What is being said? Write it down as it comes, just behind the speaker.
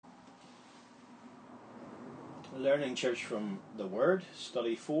Learning Church from the Word,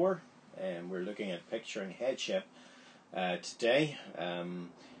 Study 4, and we're looking at picturing headship today,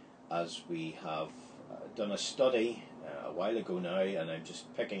 as we have done a study a while ago now, and I'm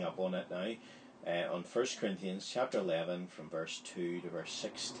just picking up on it now, on 1 Corinthians chapter 11 from verse 2 to verse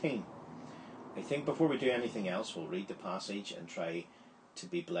 16. I think before we do anything else, we'll read the passage and try to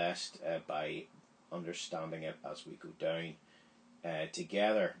be blessed by understanding it as we go down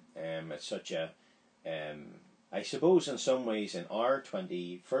together. It's such a I suppose in some ways in our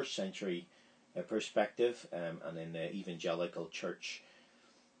 21st century perspective, and in the evangelical church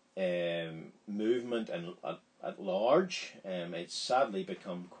movement and at large, it's sadly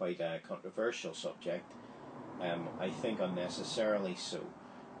become quite a controversial subject, I think unnecessarily so,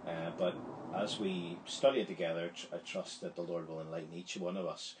 but as we study it together, I trust that the Lord will enlighten each one of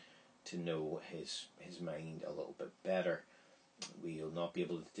us to know his mind a little bit better. We'll not be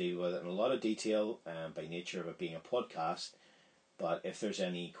able to deal with it in a lot of detail by nature of it being a podcast, but if there's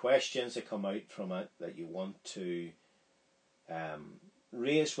any questions that come out from it that you want to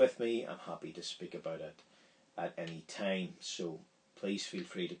raise with me, I'm happy to speak about it at any time. So please feel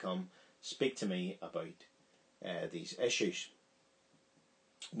free to come speak to me about these issues.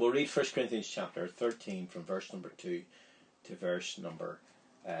 We'll read 1 Corinthians chapter 13 from verse number 2 to verse number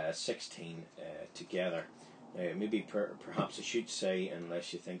 16 together. Maybe perhaps I should say,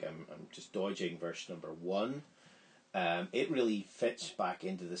 unless you think I'm just dodging verse number 1, it really fits back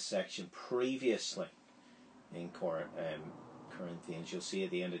into the section previously in Corinthians. You'll see at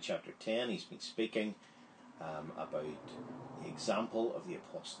the end of chapter 10 he's been speaking about the example of the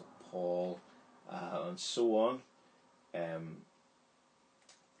Apostle Paul and so on.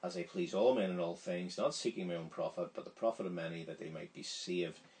 As I please all men in all things, not seeking my own profit, but the profit of many, that they might be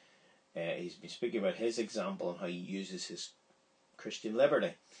saved. He's been speaking about his example and how he uses his Christian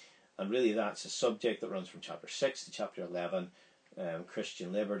liberty. And really that's a subject that runs from chapter 6 to chapter 11,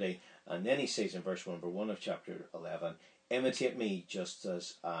 Christian liberty. And then he says in verse number 1 of chapter 11, imitate me just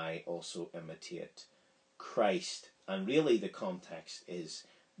as I also imitate Christ. And really the context is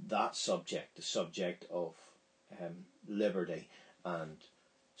that subject, the subject of liberty and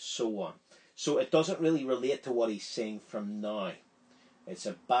so on. So it doesn't really relate to what he's saying from now. It's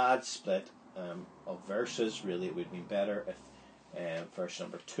a bad split of verses. Really, it would have been better if verse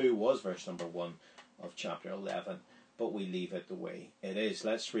number 2 was verse number 1 of chapter 11, but we leave it the way it is.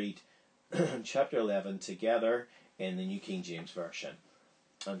 Let's read chapter 11 together in the New King James Version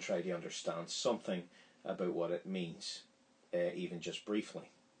and try to understand something about what it means, even just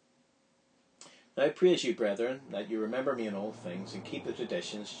briefly. Now I praise you, brethren, that you remember me in all things and keep the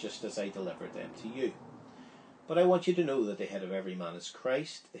traditions just as I delivered them to you. But I want you to know that the head of every man is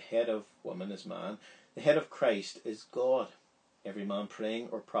Christ, the head of woman is man, the head of Christ is God. Every man praying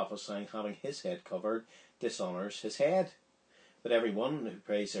or prophesying having his head covered dishonours his head. But every one who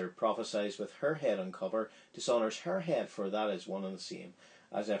prays or prophesies with her head uncovered dishonours her head, for that is one and the same,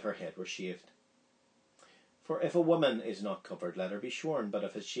 as if her head were shaved. For if a woman is not covered, let her be shorn, but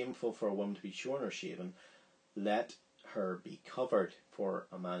if it's shameful for a woman to be shorn or shaven, let her be covered. For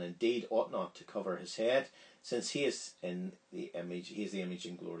a man indeed ought not to cover his head, since he is in the image, he is the image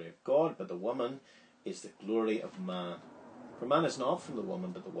and glory of God, but the woman is the glory of man. For man is not from the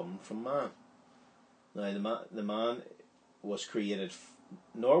woman, but the woman from man. Now the man was created,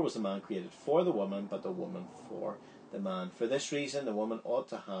 nor was the man created for the woman, but the woman for the man. For this reason, the woman ought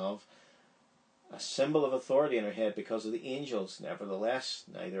to have a symbol of authority in her head because of the angels. Nevertheless,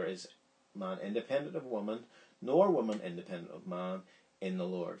 neither is man independent of woman, nor woman independent of man in the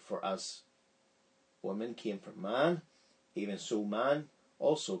Lord. For as woman came from man, even so man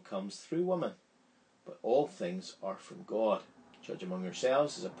also comes through woman. But all things are from God. Judge among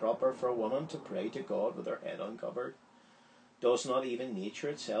yourselves, is it proper for a woman to pray to God with her head uncovered? Does not even nature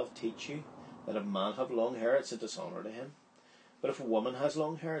itself teach you that if a man have long hair, it's a dishonour to him? But if a woman has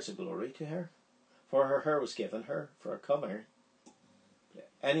long hair, it's a glory to her. For her hair was given her for a cover. But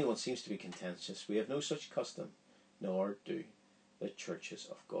anyone seems to be contentious. We have no such custom, nor do the churches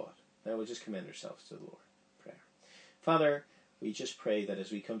of God. Now we'll just commend ourselves to the Lord. Prayer. Father, we just pray that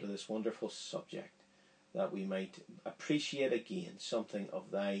as we come to this wonderful subject, that we might appreciate again something of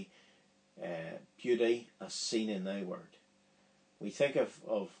thy beauty as seen in thy word. We think of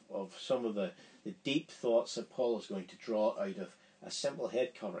some of the deep thoughts that Paul is going to draw out of a simple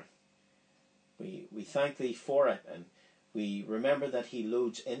head covering. We thank thee for it, and we remember that he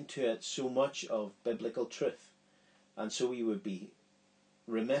loads into it so much of biblical truth, and so we would be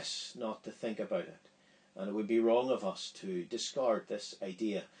remiss not to think about it, and it would be wrong of us to discard this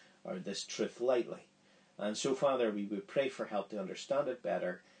idea or this truth lightly. And so, Father, we would pray for help to understand it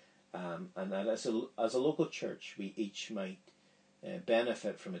better, and that as a local church, we each might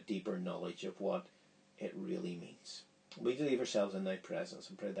benefit from a deeper knowledge of what it really means. We leave ourselves in thy presence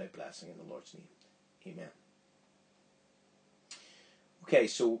and pray thy blessing in the Lord's name. Amen. Okay,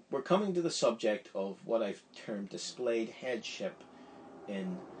 so we're coming to the subject of what I've termed displayed headship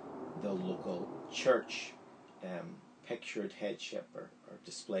in the local church. Pictured headship or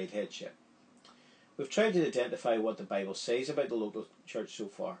displayed headship. We've tried to identify what the Bible says about the local church so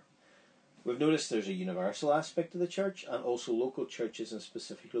far. We've noticed there's a universal aspect of the church and also local churches in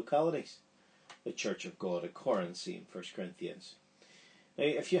specific localities. The Church of God at Corinth, see in 1 Corinthians. Now,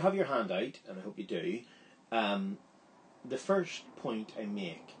 if you have your hand out, and I hope you do, the first point I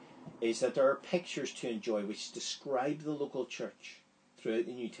make is that there are pictures to enjoy which describe the local church throughout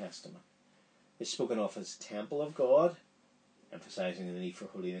the New Testament. It's spoken of as temple of God, emphasizing the need for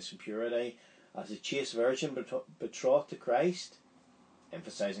holiness and purity, as a chaste virgin betrothed to Christ,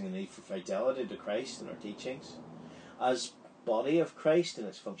 emphasizing the need for fidelity to Christ in our teachings, as body of Christ in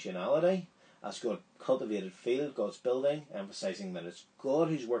its functionality, as God cultivated field, God's building, emphasizing that it's God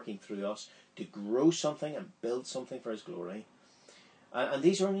who's working through us to grow something and build something for His glory. And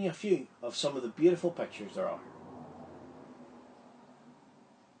these are only a few of some of the beautiful pictures there are.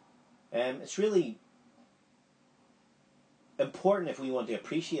 It's really important, if we want to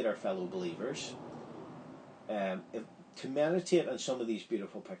appreciate our fellow believers, to meditate on some of these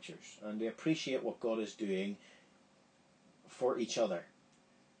beautiful pictures and to appreciate what God is doing for each other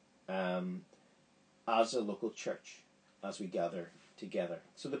as a local church, as we gather together.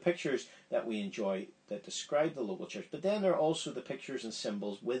 So the pictures that we enjoy that describe the local church, but then there are also the pictures and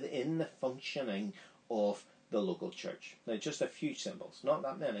symbols within the functioning of the local church. Now, just a few symbols, not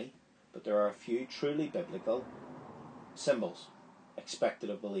that many, but there are a few truly biblical symbols expected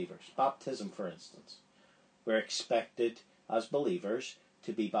of believers. Baptism, for instance. We're expected as believers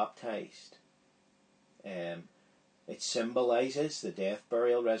to be baptized. It symbolizes the death,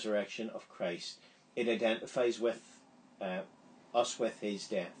 burial, resurrection of Christ. It identifies with us with His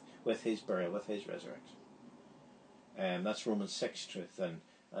death, with His burial, with His resurrection. That's Romans 6 truth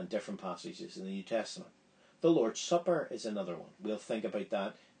and different passages in the New Testament. The Lord's Supper is another one. We'll think about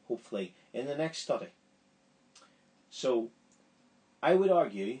that hopefully in the next study. So I would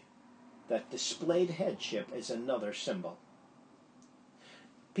argue that displayed headship is another symbol.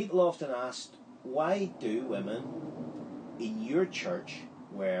 People often ask, why do women in your church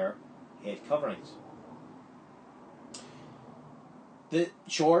wear head coverings? The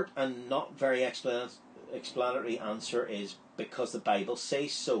short and not very explanatory answer is because the Bible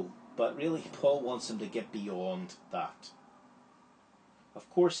says so. But really, Paul wants them to get beyond that. Of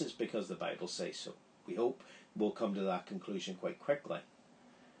course it's because the Bible says so. We hope we'll come to that conclusion quite quickly.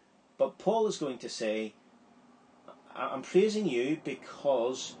 But Paul is going to say, I'm praising you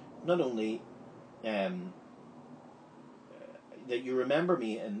because not only that you remember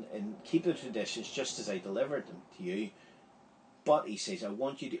me and keep the traditions just as I delivered them to you, but he says, I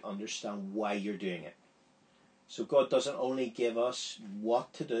want you to understand why you're doing it. So God doesn't only give us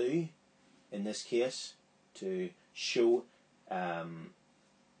what to do, in this case, to show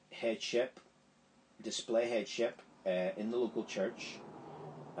headship, display headship in the local church,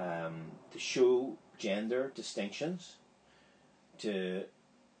 to show gender distinctions, to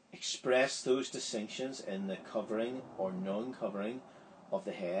express those distinctions in the covering or non-covering of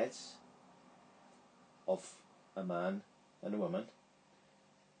the heads of a man and a woman.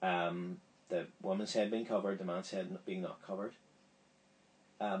 The woman's head being covered, the man's head being not covered.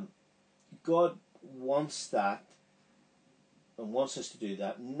 God wants that and wants us to do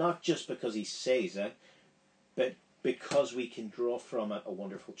that, not just because He says it, but because we can draw from it a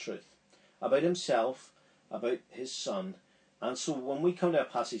wonderful truth about Himself, about His Son. And so when we come to a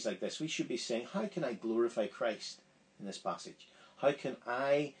passage like this, we should be saying, how can I glorify Christ in this passage? How can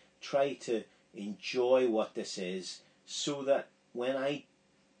I try to enjoy what this is so that when I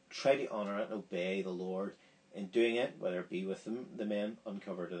try to honour it and obey the Lord in doing it, whether it be with the men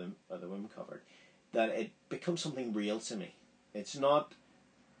uncovered or the women covered, that it becomes something real to me. It's not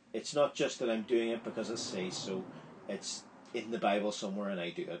just that I'm doing it because it says so. It's in the Bible somewhere and I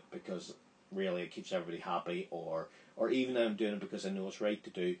do it because really it keeps everybody happy, or even I'm doing it because I know it's right to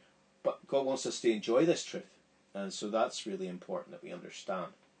do. But God wants us to enjoy this truth, and so that's really important that we understand.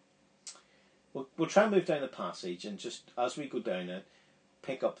 We'll try and move down the passage, and just as we go down it,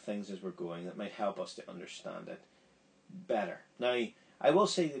 pick up things as we're going that might help us to understand it better. Now, I will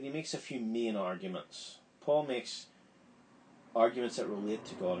say that he makes a few main arguments. Paul makes arguments that relate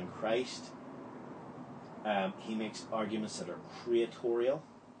to God and Christ. He makes arguments that are creatorial,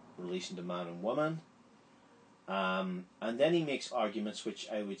 in relation to man and woman. And then he makes arguments which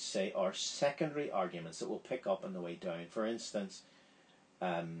I would say are secondary arguments that we'll pick up on the way down. For instance,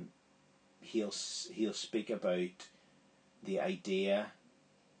 he'll speak about the idea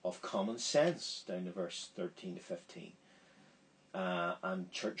of common sense down to verse 13 to 15,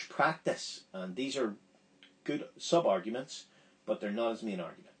 and church practice. And these are good sub-arguments, but they're not his main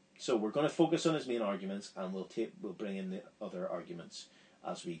argument. So we're going to focus on his main arguments, and we'll bring in the other arguments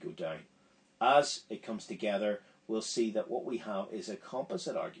as we go down. As it comes together, we'll see that what we have is a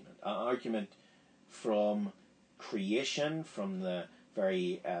composite argument, an argument from creation, from the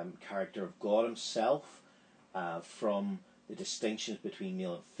very character of God himself, from the distinctions between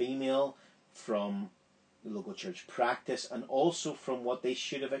male and female, from the local church practice, and also from what they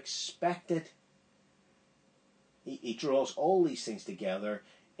should have expected. He draws all these things together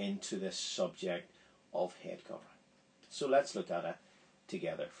into this subject of head covering. So let's look at it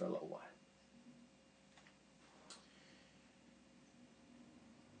together for a little while.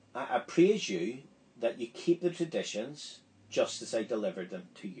 I praise you that you keep the traditions just as I delivered them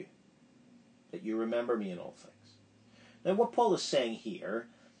to you, that you remember me in all things. Now what Paul is saying here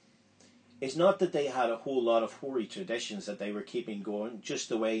is not that they had a whole lot of hoary traditions that they were keeping going, just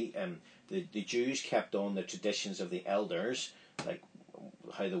the way the Jews kept on the traditions of the elders, like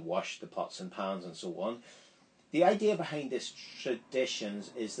how they washed the pots and pans and so on. The idea behind this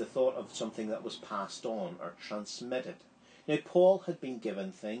traditions is the thought of something that was passed on or transmitted. Now Paul had been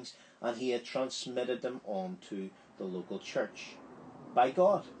given things and he had transmitted them on to the local church by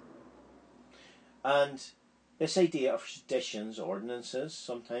God. And this idea of traditions, ordinances,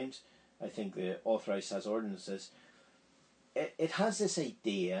 sometimes I think the authorized has ordinances, it has this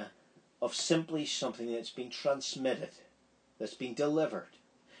idea of simply something that's been transmitted, that's been delivered.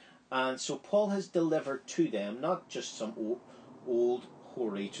 And so Paul has delivered to them not just some old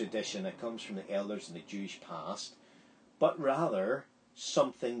hoary tradition that comes from the elders in the Jewish past, but rather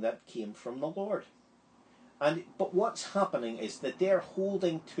something that came from the Lord. But what's happening is that they're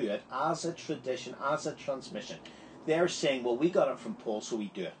holding to it as a tradition, as a transmission. They're saying, well, we got it from Paul, so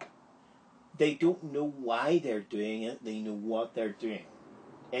we do it. They don't know why they're doing it, they know what they're doing.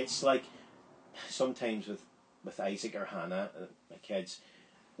 It's like sometimes with Isaac or Hannah, my kids,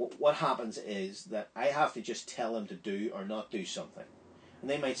 what happens is that I have to just tell them to do or not do something. And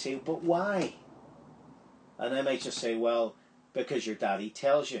they might say, but why? And I might just say, well, because your daddy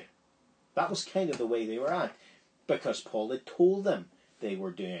tells you. That was kind of the way they were at, because Paul had told them they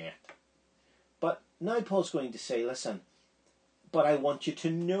were doing it. But now Paul's going to say, listen, but I want you to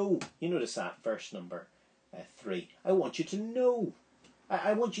know. You notice that, verse number 3. I want you to know.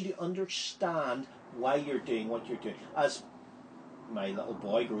 I want you to understand why you're doing what you're doing. As my little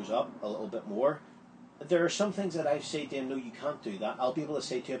boy grows up a little bit more, there are some things that I've said to him, no, you can't do that. I'll be able to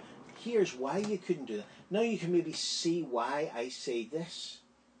say to him, here's why you couldn't do that. Now you can maybe see why I say this.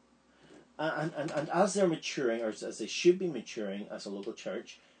 And as they're maturing, or as they should be maturing as a local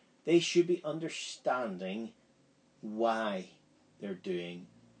church, they should be understanding why they're doing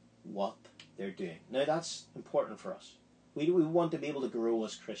what they're doing. Now that's important for us. We want to be able to grow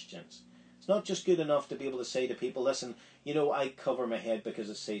as Christians. It's not just good enough to be able to say to people, listen, you know, I cover my head because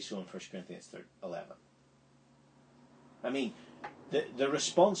it says so in 1 Corinthians 11. I mean, the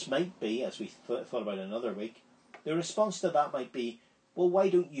response might be, as we thought about another week, the response to that might be, well, why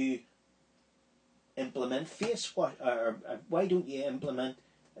don't you implement face wash, or why don't you implement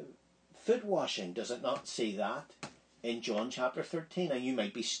foot washing? Does it not say that in John chapter 13? And you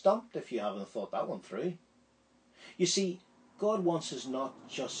might be stumped if you haven't thought that one through. You see, God wants us not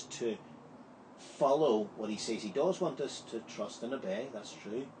just to follow what he says. He does want us to trust and obey, that's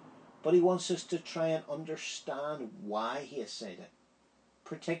true. But he wants us to try and understand why he has said it,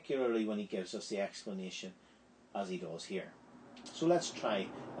 particularly when he gives us the explanation as he does here. So let's try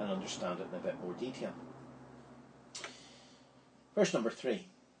and understand it in a bit more detail. Verse number 3.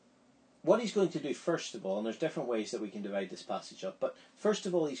 What he's going to do first of all, and there's different ways that we can divide this passage up, but first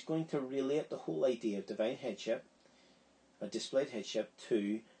of all he's going to relate the whole idea of divine headship, a displayed headship,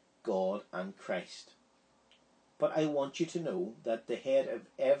 to God and Christ. But I want you to know that the head of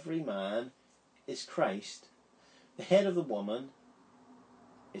every man is Christ. The head of the woman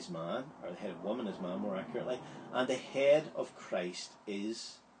is man, or the head of woman is man more accurately, and the head of Christ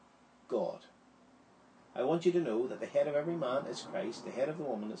is God. I want you to know that the head of every man is Christ, the head of the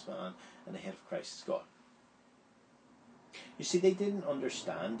woman is man, and the head of Christ is God. You see, they didn't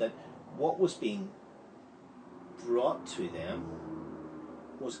understand that what was being brought to them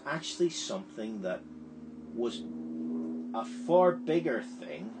was actually something that was a far bigger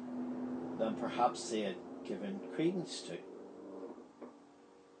thing than perhaps they had given credence to.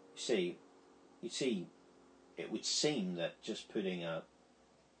 You see, it would seem that just putting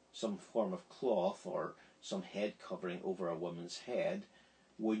some form of cloth or some head covering over a woman's head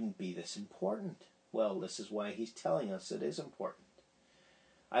wouldn't be this important. Well, this is why he's telling us it is important.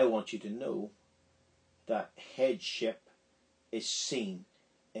 I want you to know that headship is seen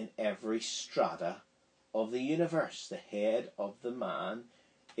in every strata of the universe. The head of the man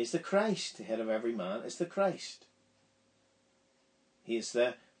is the Christ. The head of every man is the Christ.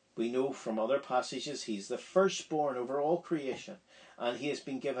 We know from other passages, he's the firstborn over all creation. And he has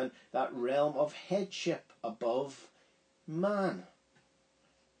been given that realm of headship above man.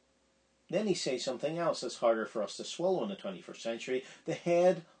 Then he says something else that's harder for us to swallow in the 21st century. The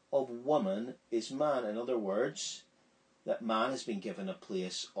head of woman is man. In other words, that man has been given a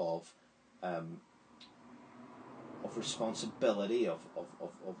place of responsibility, of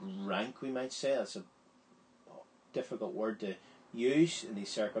rank, we might say. That's a difficult word to use in these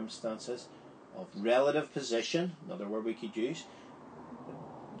circumstances. Of relative position, another word we could use.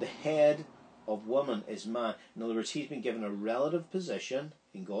 The head of woman is man. In other words, he's been given a relative position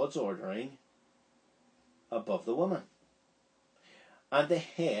in God's ordering above the woman. And the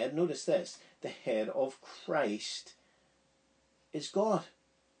head, notice this, the head of Christ is God.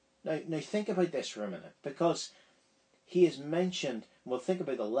 Now think about this for a minute, because he is mentioned, we'll think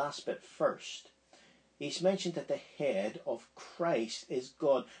about the last bit first. He's mentioned that the head of Christ is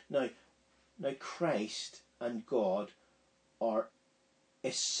God. Now Christ and God are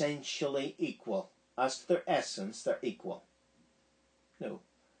essentially equal. As to their essence, they're equal. No.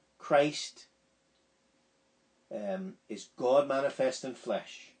 Christ is God manifest in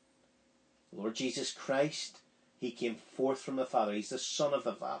flesh. Lord Jesus Christ, he came forth from the Father. He's the Son of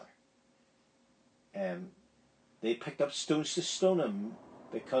the Father. They picked up stones to stone him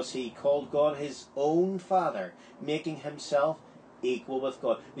because he called God his own Father, making himself equal with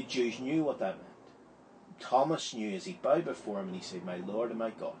God. The Jews knew what that meant. Thomas knew as he bowed before him and he said, "My Lord and my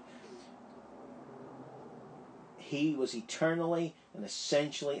God." He was eternally and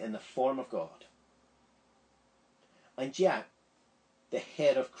essentially in the form of God. And yet, the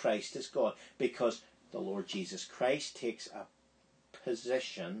head of Christ is God, because the Lord Jesus Christ takes a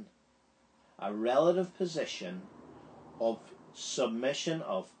position, a relative position of submission,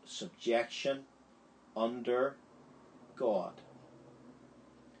 of subjection under God.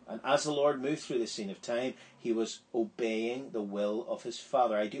 And as the Lord moved through the scene of time, he was obeying the will of his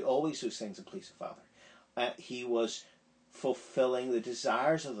Father. I do always those things in please the Father. He was fulfilling the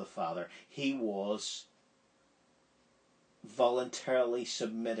desires of the Father. He was voluntarily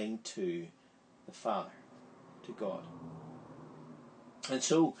submitting to the Father, to God. And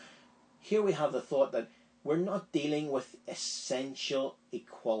so here we have the thought that we're not dealing with essential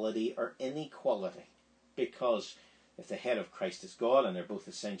equality or inequality, because if the head of Christ is God and they're both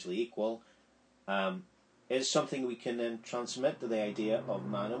essentially equal, is something we can then transmit to the idea of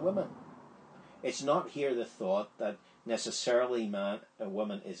man and woman. It's not here the thought that necessarily a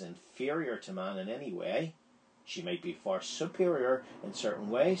woman is inferior to man in any way. She might be far superior in certain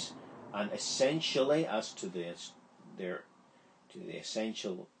ways, and essentially as to the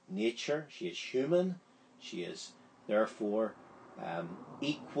essential nature, she is human. She is therefore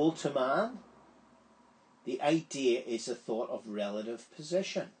equal to man. The idea is a thought of relative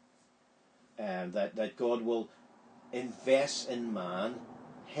position, that God will invest in man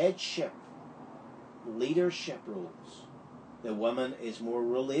headship, leadership roles. The woman is more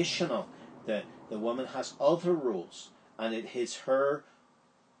relational. The woman has other roles, and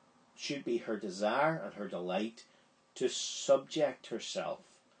should be her desire and her delight to subject herself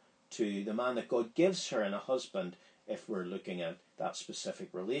to the man that God gives her in a husband, if we're looking at that specific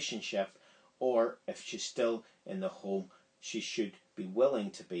relationship. Or if she's still in the home, she should be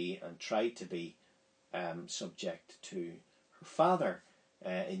willing to be and try to be subject to her father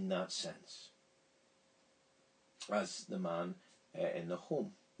in that sense, as the man in the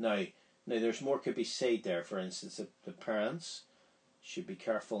home. Now there's more could be said there. For instance, the parents should be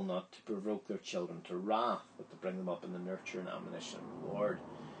careful not to provoke their children to wrath, but to bring them up in the nurture and admonition of the Lord.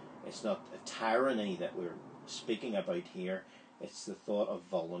 It's not a tyranny that we're speaking about here. It's the thought of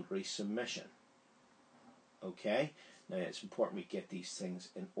voluntary submission. Okay? Now it's important we get these things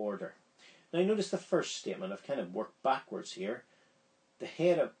in order. Now notice the first statement. I've kind of worked backwards here. The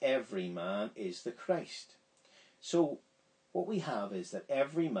head of every man is the Christ. So what we have is that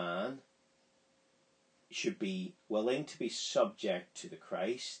every man should be willing to be subject to the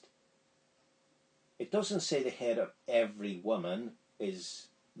Christ. It doesn't say the head of every woman is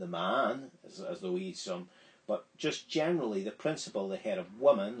the man, as though he's some, but just generally the principle, the head of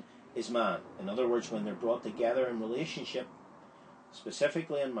woman is man. In other words, when they're brought together in relationship,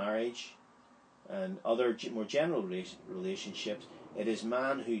 specifically in marriage, and other more general relationships, it is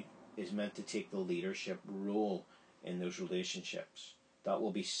man who is meant to take the leadership role in those relationships. That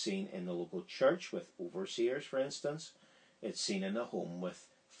will be seen in the local church with overseers, for instance. It's seen in the home with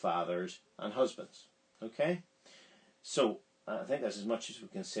fathers and husbands. Okay? So, I think that's as much as we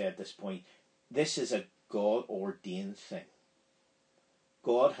can say at this point. This is a God-ordained thing.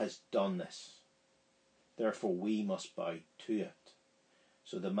 God has done this. Therefore, we must bow to it.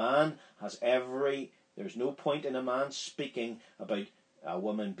 So the man has there's no point in a man speaking about a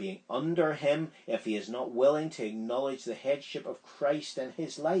woman being under him if he is not willing to acknowledge the headship of Christ in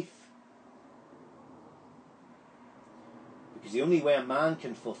his life. Because the only way a man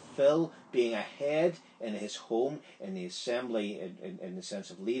can fulfill being a head in his home, in the assembly, in the sense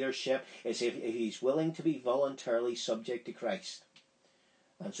of leadership, is if he's willing to be voluntarily subject to Christ.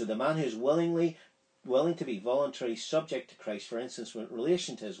 And so the man who's willing to be voluntarily subject to Christ, for instance, in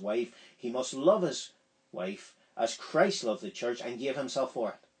relation to his wife, he must love his wife as Christ loved the church and gave himself for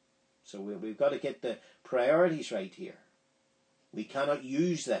it. So we've got to get the priorities right here. We cannot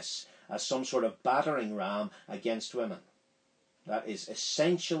use this as some sort of battering ram against women. That is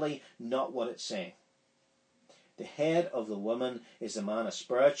essentially not what it's saying. The head of the woman is the man. A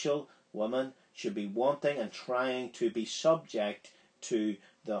spiritual woman should be wanting and trying to be subject to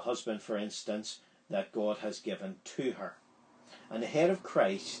the husband, for instance, that God has given to her. And the head of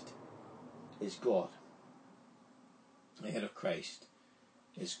Christ is God. The head of Christ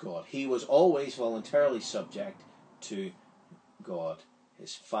is God. He was always voluntarily subject to God,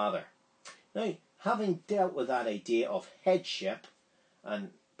 his Father. Now, having dealt with that idea of headship,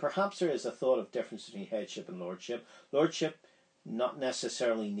 and perhaps there is a thought of difference between headship and lordship. Lordship not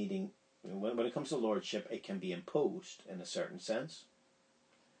necessarily needing, when it comes to lordship, it can be imposed in a certain sense.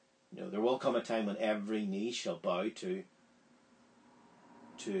 There will come a time when every knee shall bow to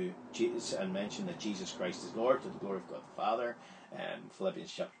Jesus and mention that Jesus Christ is Lord, to the glory of God the Father,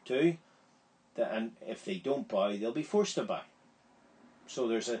 Philippians chapter 2. And if they don't bow, they'll be forced to bow. So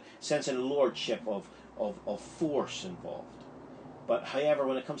there's a sense in lordship of force involved. But however,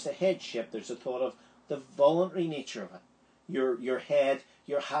 when it comes to headship, there's a thought of the voluntary nature of it. Your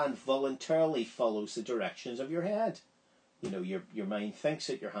hand voluntarily follows the directions of your head. Your mind thinks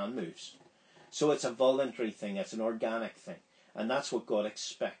it, your hand moves. So it's a voluntary thing, it's an organic thing. And that's what God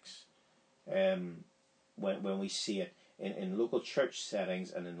expects when we see it in local church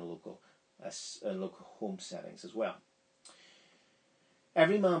settings and in the local home settings as well.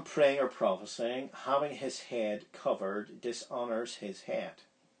 Every man praying or prophesying, having his head covered, dishonours his head.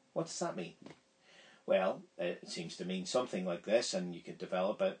 What does that mean? Well, it seems to mean something like this, and you could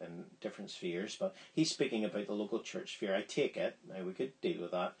develop it in different spheres, but he's speaking about the local church sphere. I take it, now we could deal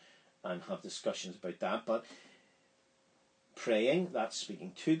with that and have discussions about that, but praying, that's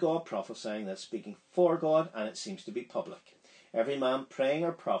speaking to God, prophesying, that's speaking for God, and it seems to be public. Every man praying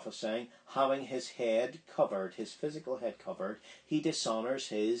or prophesying, having his head covered, his physical head covered, he dishonours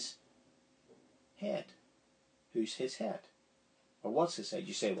his head. Who's his head? Or what's his head?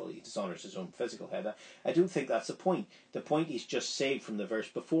 You say, well, he dishonours his own physical head. I don't think that's the point. The point he's just saying from the verse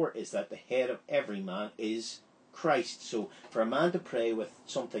before is that the head of every man is Christ. So for a man to pray with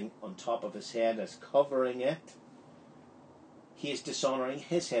something on top of his head as covering it, he is dishonouring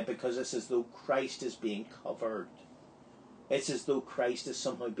his head, because it's as though Christ is being covered. It's as though Christ is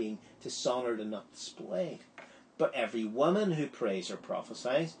somehow being dishonoured and not displayed. But every woman who prays or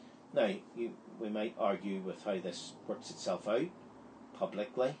prophesies, now we might argue with how this works itself out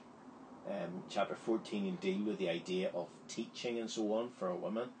publicly. Chapter 14 will deal with the idea of teaching and so on for a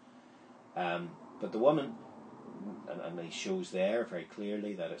woman. But the woman, and he shows there very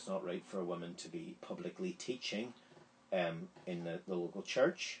clearly that it's not right for a woman to be publicly teaching in the local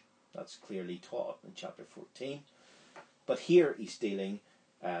church. That's clearly taught in chapter 14. But here he's dealing,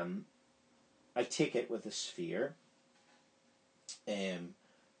 I take it, with a sphere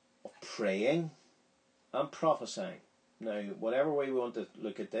of praying and prophesying. Now, whatever way we want to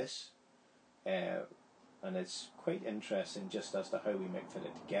look at this, and it's quite interesting just as to how we might fit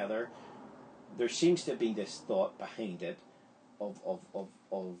it together, there seems to be this thought behind it of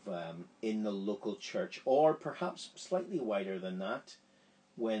in the local church, or perhaps slightly wider than that,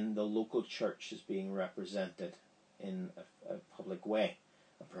 when the local church is being represented in a public way.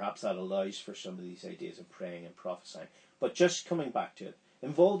 And perhaps that allows for some of these ideas of praying and prophesying. But just coming back to it,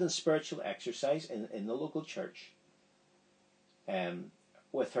 involved in spiritual exercise in the local church,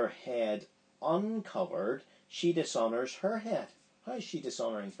 with her head uncovered, she dishonours her head. How is she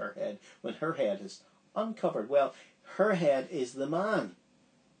dishonouring her head when her head is uncovered? Well, her head is the man.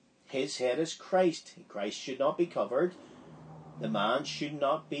 His head is Christ. Christ should not be covered. The man should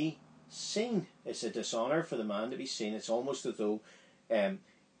not be seen. It's a dishonour for the man to be seen. It's almost as though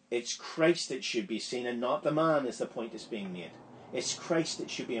it's Christ that should be seen and not the man, is the point that's being made. It's Christ that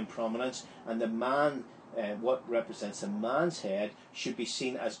should be in prominence, and the man, what represents the man's head, should be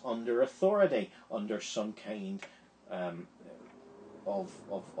seen as under authority, under some kind of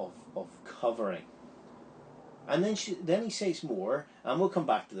covering. And then he says more, and we'll come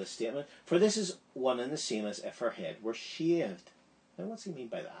back to this statement, for this is one and the same as if her head were shaved. Now what's he mean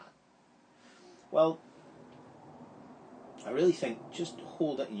by that? Well, I really think, just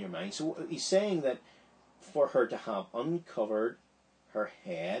hold it in your mind. So he's saying that for her to have uncovered her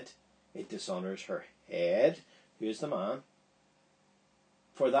head, it dishonours her head, who is the man.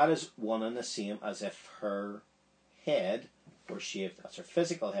 For that is one and the same as if her head were shaved. That's her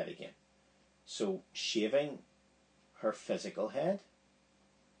physical head again. So shaving her physical head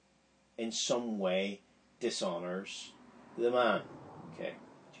in some way dishonours the man. Okay,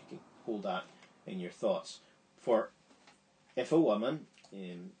 you can hold that in your thoughts. For if a woman,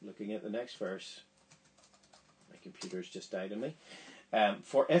 in looking at the next verse, my computer's just died on me.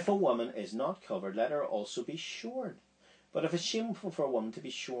 For if a woman is not covered, let her also be shorn. But if it's shameful for a woman to be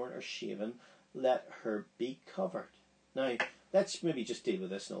shorn or shaven, let her be covered. Now, let's maybe just deal with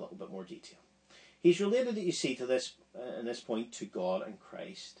this in a little bit more detail. He's related, you see, to this, in this point, to God and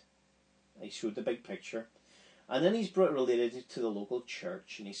Christ. He showed the big picture. And then he's related it to the local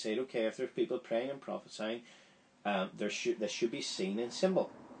church. And he said, okay, if there's people praying and prophesying, this should be seen in symbol,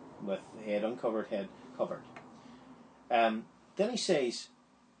 with head uncovered, head covered. Then he says,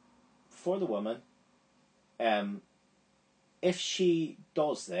 for the woman, if she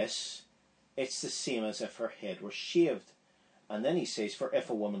does this, it's the same as if her head were shaved. And then he says, for if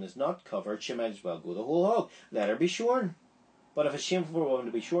a woman is not covered, she might as well go the whole hog. Let her be shorn. But if it's shameful for a woman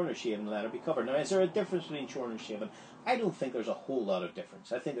to be shorn or shaven, let her be covered. Now, is there a difference between shorn and shaven? I don't think there's a whole lot of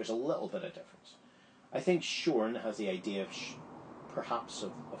difference. I think there's a little bit of difference. I think shorn has the idea of perhaps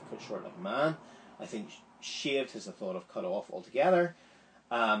of cut short like a man. I think shaved has the thought of cut off altogether.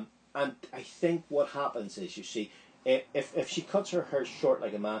 And I think what happens is, you see, if she cuts her hair short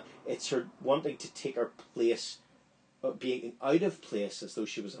like a man, it's her wanting to take her place, being out of place as though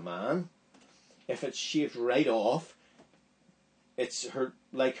she was a man. If it's shaved right off, it's her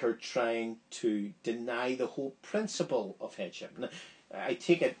trying to deny the whole principle of headship. Now, I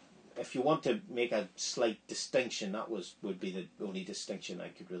take it, if you want to make a slight distinction, that would be the only distinction I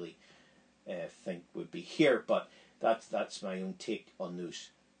could really think would be here. But that's my own take on those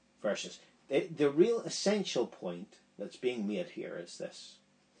verses. The real essential point that's being made here is this: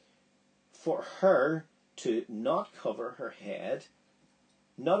 for her to not cover her head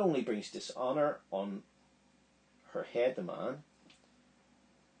not only brings dishonour on her head, the man,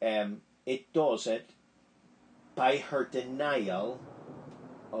 it does it by her denial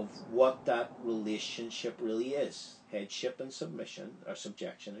of what that relationship really is. Headship and submission, or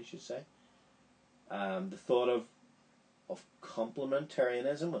subjection I should say. The thought of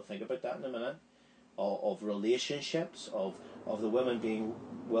complementarianism, we'll think about that in a minute, of relationships, of the woman being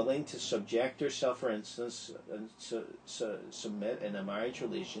willing to subject herself, for instance, and submit in a marriage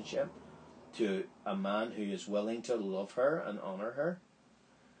relationship to a man who is willing to love her and honour her,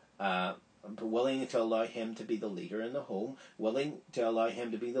 but willing to allow him to be the leader in the home, willing to allow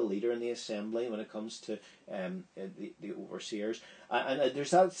him to be the leader in the assembly when it comes to the overseers. And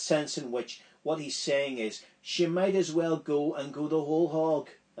there's that sense in which what he's saying is, she might as well go the whole hog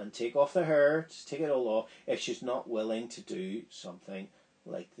and take off the hair, just take it all off, if she's not willing to do something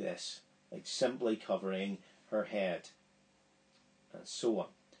like this, like simply covering her head, and so on.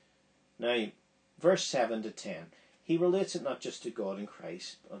 Now, verse 7 to 10, he relates it not just to God and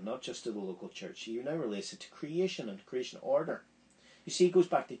Christ, and not just to the local church. He now relates it to creation and creation order. You see, he goes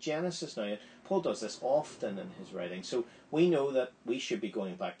back to Genesis now. Paul does this often in his writing, so we know that we should be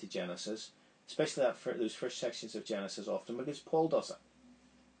going back to Genesis, especially those first sections of Genesis often, because Paul does it.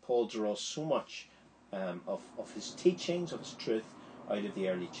 Paul draws so much of his teachings, of his truth, out of the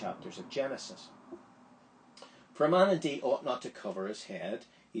early chapters of Genesis. For a man indeed ought not to cover his head,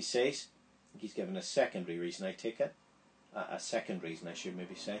 he says. He's given a secondary reason, I take it. A second reason, I should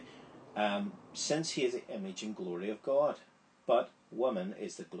maybe say. Since he is the image and glory of God. But woman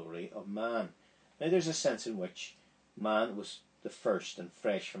is the glory of man. Now there's a sense in which man was the first and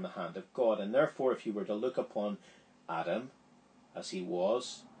fresh from the hand of God. And therefore, if you were to look upon Adam as he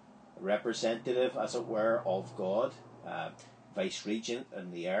was, representative, as it were, of God, vice-regent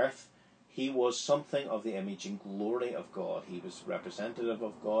in the earth, he was something of the image and glory of God. He was representative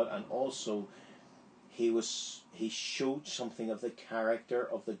of God, and also he showed something of the character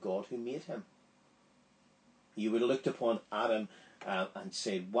of the God who made him. You would have looked upon Adam and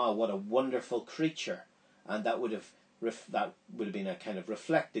said, "Wow, what a wonderful creature," and that would have been a kind of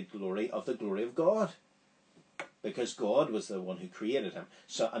reflected glory of the glory of God, because God was the one who created him.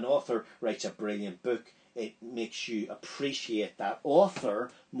 So an author writes a brilliant book, it makes you appreciate that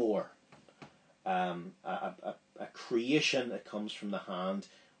author more. A creation that comes from the hand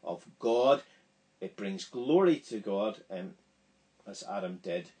of God, it brings glory to God, as Adam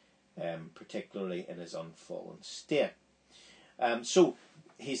did, particularly in his unfallen state. So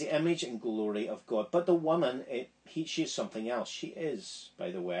he's the image and glory of God. But the woman, she is something else. She is,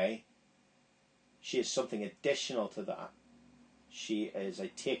 by the way, she is something additional to that. She is, I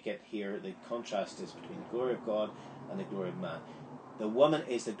take it here, the contrast is between the glory of God and the glory of man. The woman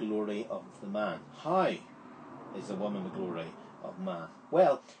is the glory of the man. How is the woman the glory of man?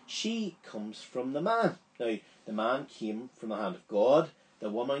 Well, she comes from the man. Now, the man came from the hand of God. The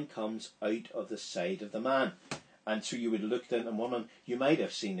woman comes out of the side of the man. And so you would look at a woman, you might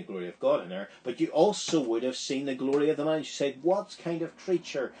have seen the glory of God in her, but you also would have seen the glory of the man. You said, what kind of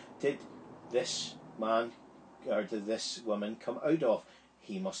creature did this man or did this woman come out of?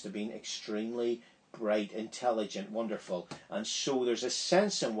 He must have been extremely bright, intelligent, wonderful. And so there's a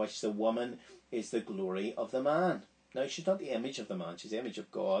sense in which the woman is the glory of the man. Now, she's not the image of the man, she's the image of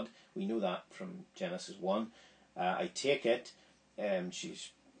God. We know that from Genesis 1. I take it,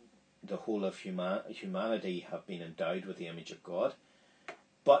 she's the whole of humanity have been endowed with the image of God.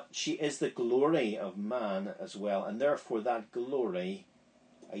 But she is the glory of man as well, and therefore that glory,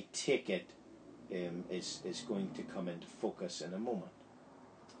 I take it, is going to come into focus in a moment.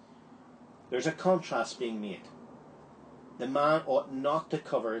 There's a contrast being made. The man ought not to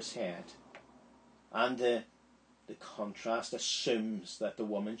cover his head, and the contrast assumes that the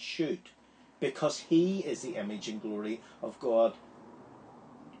woman should, because he is the image and glory of God.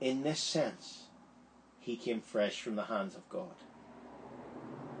 In this sense, he came fresh from the hands of God.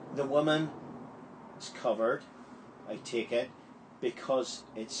 The woman is covered, I take it, because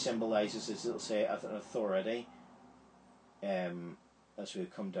it symbolises, as it'll say, as an authority, as we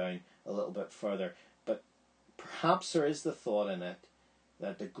come down a little bit further. But perhaps there is the thought in it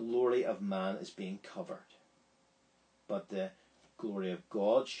that the glory of man is being covered, but the glory of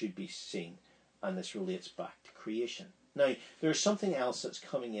God should be seen, and this relates back to creation. Now, there's something else that's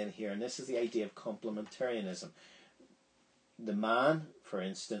coming in here, and this is the idea of complementarianism. The man, for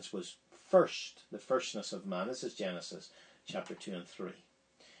instance, was first, the firstness of man. This is Genesis chapter 2 and 3.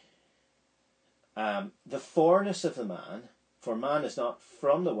 The forness of the man, for man is not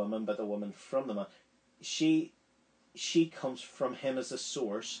from the woman, but the woman from the man. She comes from him as a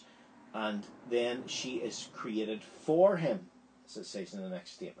source, and then she is created for him, as it says in the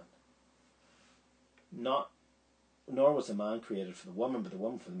next statement. Nor was the man created for the woman, but the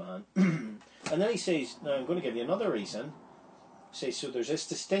woman for the man. And then he says, now I'm going to give you another reason. He says, so there's this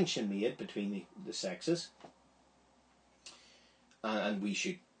distinction made between the sexes, and we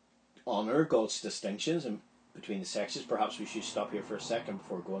should honour God's distinctions between the sexes. Perhaps we should stop here for a second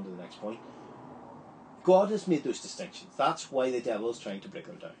before going to the next point. God has made those distinctions. That's why the devil is trying to break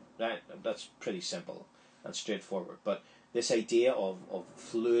them down. Right? That's pretty simple and straightforward. But this idea of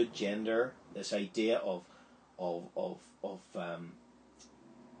fluid gender, this idea of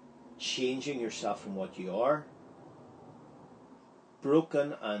changing yourself from what you are,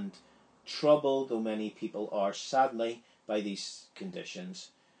 broken and troubled though many people are, sadly, by these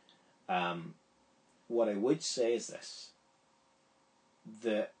conditions, what I would say is this: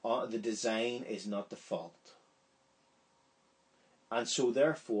 the design is not the fault. And so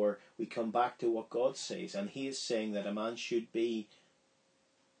therefore we come back to what God says, and he is saying that a man should be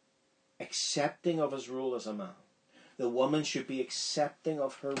accepting of his role as a man. The woman should be accepting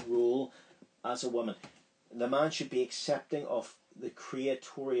of her role as a woman. The man should be accepting of the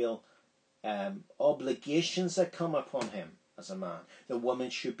creatorial obligations that come upon him as a man. The woman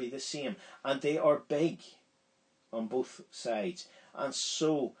should be the same, and they are big on both sides. And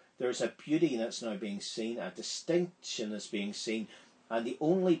so there's a beauty that's now being seen, a distinction is being seen, and the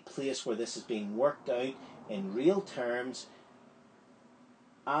only place where this is being worked out in real terms,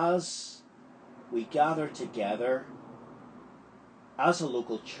 as we gather together as a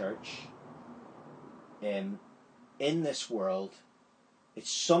local church in this world,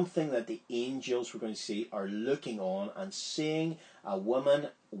 it's something that the angels we're going to see are looking on and seeing a woman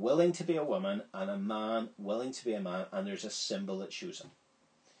willing to be a woman and a man willing to be a man, and there's a symbol that shows it.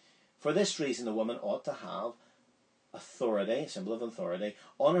 For this reason, the woman ought to have authority, a symbol of authority,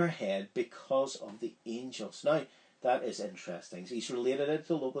 on her head because of the angels. Now, that is interesting. He's related it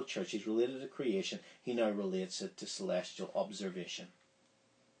to the local church, he's related it to creation, he now relates it to celestial observation.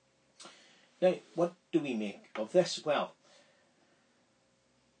 Now, what do we make of this? Well,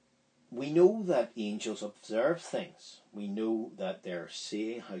 we know that angels observe things. We know that they're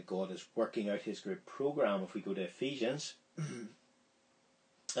seeing how God is working out his great program if we go to Ephesians.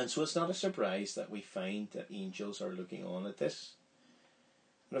 And so it's not a surprise that we find that angels are looking on at this.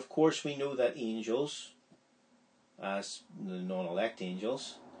 And of course we know that angels, as the non-elect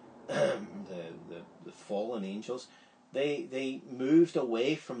angels, the fallen angels, they moved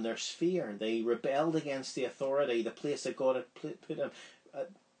away from their sphere. They rebelled against the authority, the place that God had put them.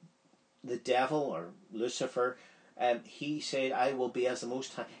 The devil, or Lucifer, he said, I will be as the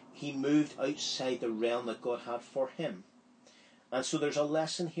Most High. He moved outside the realm that God had for him. And so there's a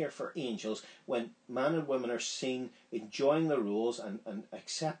lesson here for angels when man and women are seen enjoying the rules and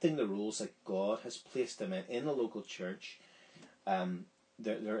accepting the rules that God has placed them in the local church.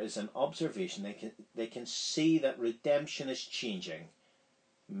 There is an observation. They can see that redemption is changing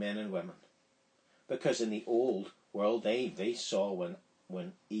men and women. Because in the old world, they saw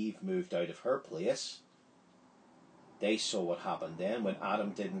when Eve moved out of her place, they saw what happened then when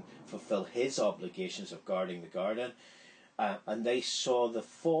Adam didn't fulfill his obligations of guarding the garden. And they saw the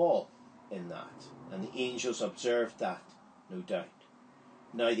fall in that. And the angels observed that, no doubt.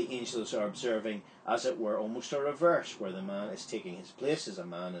 Now the angels are observing, as it were, almost a reverse, where the man is taking his place as a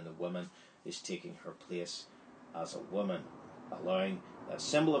man and the woman is taking her place as a woman, allowing that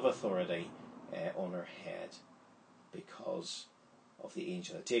symbol of authority on her head because of the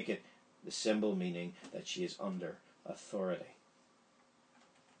angel. I take it, the symbol meaning that she is under authority.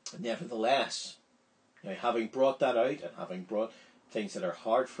 Nevertheless, now, having brought that out and having brought things that are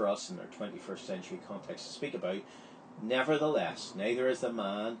hard for us in our 21st century context to speak about, nevertheless, neither is the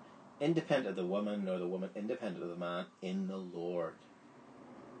man independent of the woman, nor the woman independent of the man in the Lord.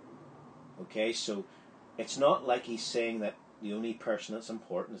 Okay, so it's not like he's saying that the only person that's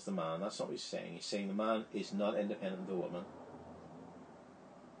important is the man. That's not what he's saying. He's saying the man is not independent of the woman.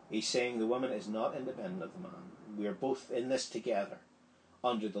 He's saying the woman is not independent of the man. We are both in this together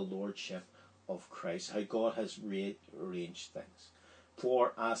under the lordship of Christ, how God has rearranged things.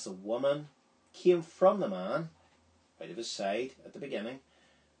 For as the woman came from the man, out of his side at the beginning,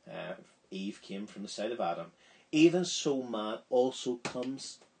 Eve came from the side of Adam, even so man also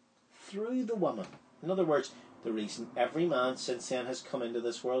comes through the woman. In other words, the reason every man since then has come into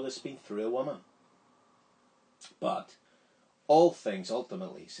this world has been through a woman. But all things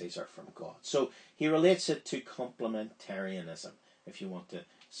ultimately, he says, are from God. So he relates it to complementarianism, if you want to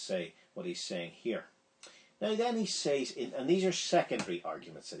say what he's saying here. Now then he says, and these are secondary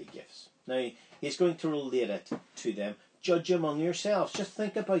arguments that he gives. Now he's going to relate it to them. Judge among yourselves. Just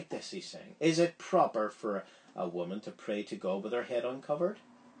think about this, he's saying. Is it proper for a woman to pray to God with her head uncovered?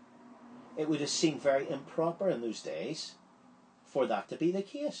 It would have seemed very improper in those days for that to be the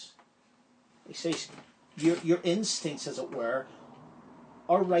case. He says, your instincts, as it were,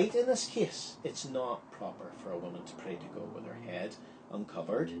 are right in this case. It's not proper for a woman to pray to God with her head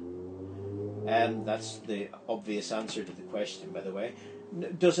uncovered. And that's the obvious answer to the question, by the way.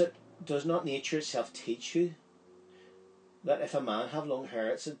 Does not nature itself teach you that if a man have long hair,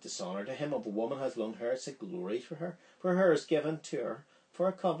 it's a dishonour to him? If a woman has long hair, it's a glory for her. For her is given to her for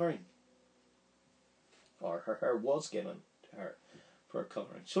a covering. Or her hair was given to her for a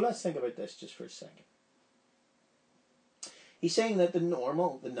covering. So let's think about this just for a second. He's saying that the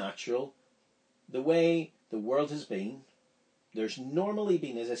normal, the natural, the way the world has been, there's normally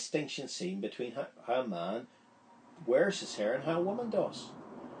been a distinction seen between how a man wears his hair and how a woman does.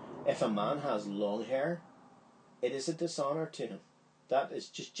 If a man has long hair, it is a dishonour to him. That has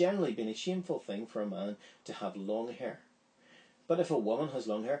just generally been a shameful thing for a man to have long hair. But if a woman has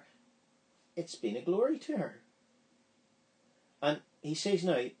long hair, it's been a glory to her. And he says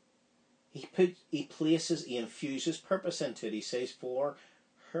now, he infuses purpose into it. He says, for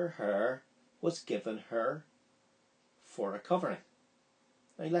her hair was given her for a covering.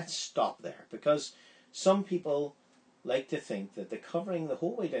 Now let's stop there, because some people like to think that the covering the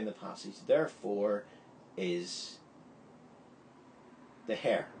whole way down the passage, therefore, is the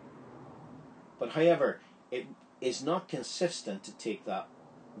hair. But however, it is not consistent to take that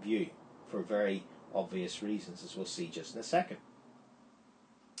view for very obvious reasons, as we'll see just in a second.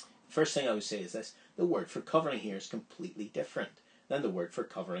 First thing I would say is this: the word for covering here is completely different than the word for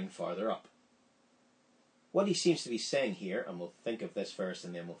covering farther up. What he seems to be saying here, and we'll think of this first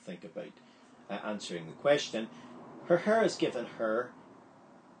and then we'll think about answering the question, her hair is given her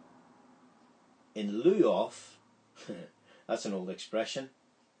in lieu of, that's an old expression,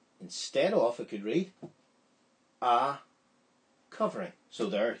 instead of, it could read, a covering. So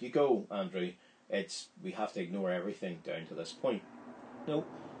there you go, Andrew. We have to ignore everything down to this point. No,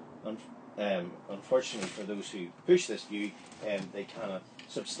 unfortunately for those who push this view, they cannot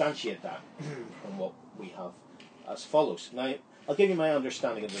substantiate that from what we have as follows. Now, I'll give you my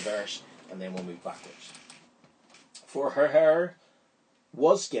understanding of the verse, and then we'll move backwards. For her hair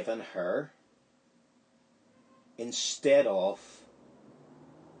was given her instead of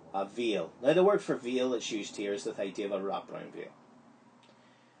a veil. Now, the word for veil that's used here is the idea of a wraparound veil.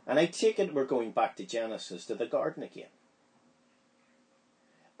 And I take it we're going back to Genesis, to the garden again.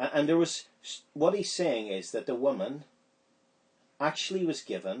 And there was, what he's saying is that the woman actually was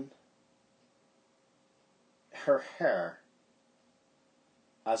given her hair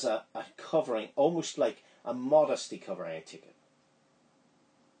as a covering, almost like a modesty covering, I take it.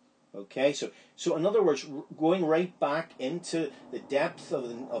 Okay, so in other words, going right back into the depth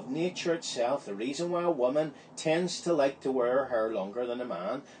of nature itself, the reason why a woman tends to like to wear her hair longer than a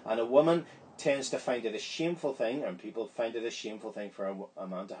man, and a woman tends to find it a shameful thing, and people find it a shameful thing for a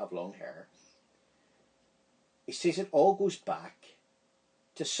man to have long hair. He says it all goes back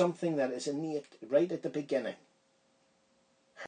to something that is innate right at the beginning.